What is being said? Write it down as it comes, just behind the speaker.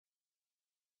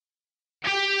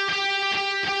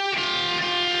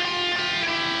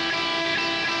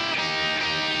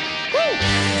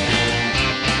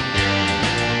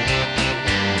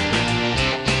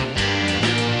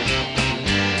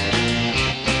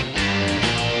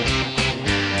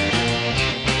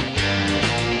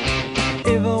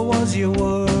your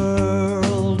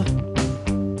world,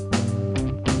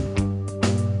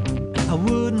 I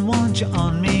wouldn't want you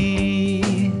on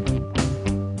me.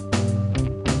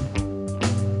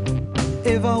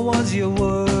 If I was your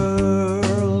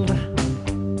world,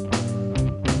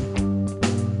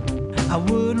 I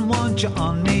wouldn't want you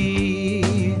on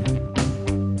me.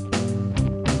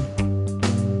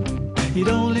 You'd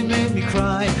only make me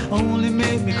cry, only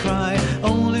make me cry,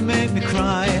 only make me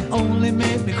cry, only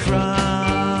make me cry.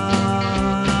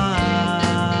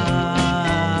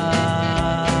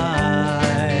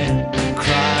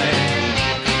 Cry,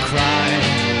 cry,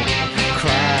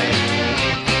 cry,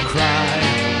 cry.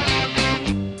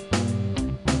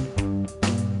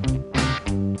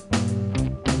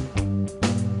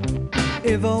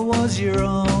 If I was your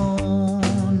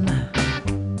own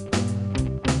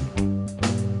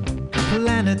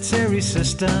planetary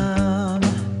system,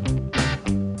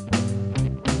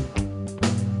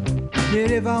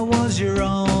 yet if I was your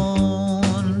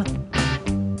own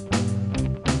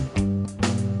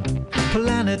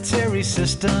planetary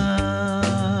system,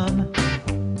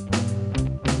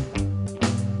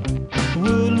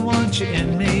 wouldn't want you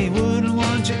in me, wouldn't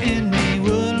want you in me,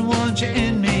 wouldn't want you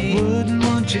in me, wouldn't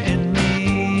want you in me.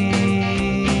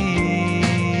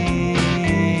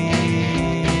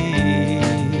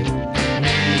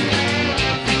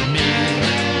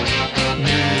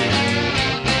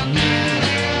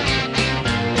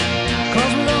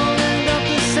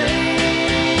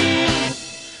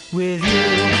 With you,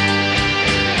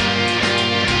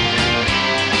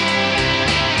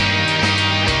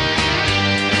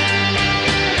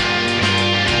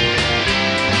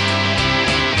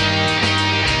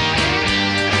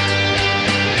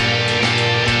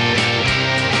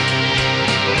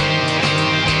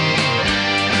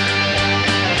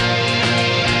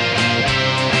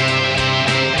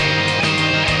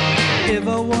 if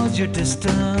I was your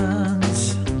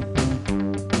distance,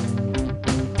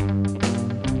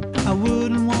 I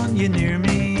wouldn't want you near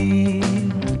me.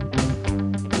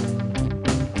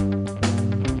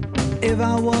 If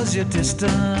I was your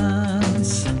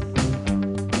distance,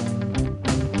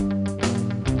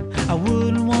 I wouldn't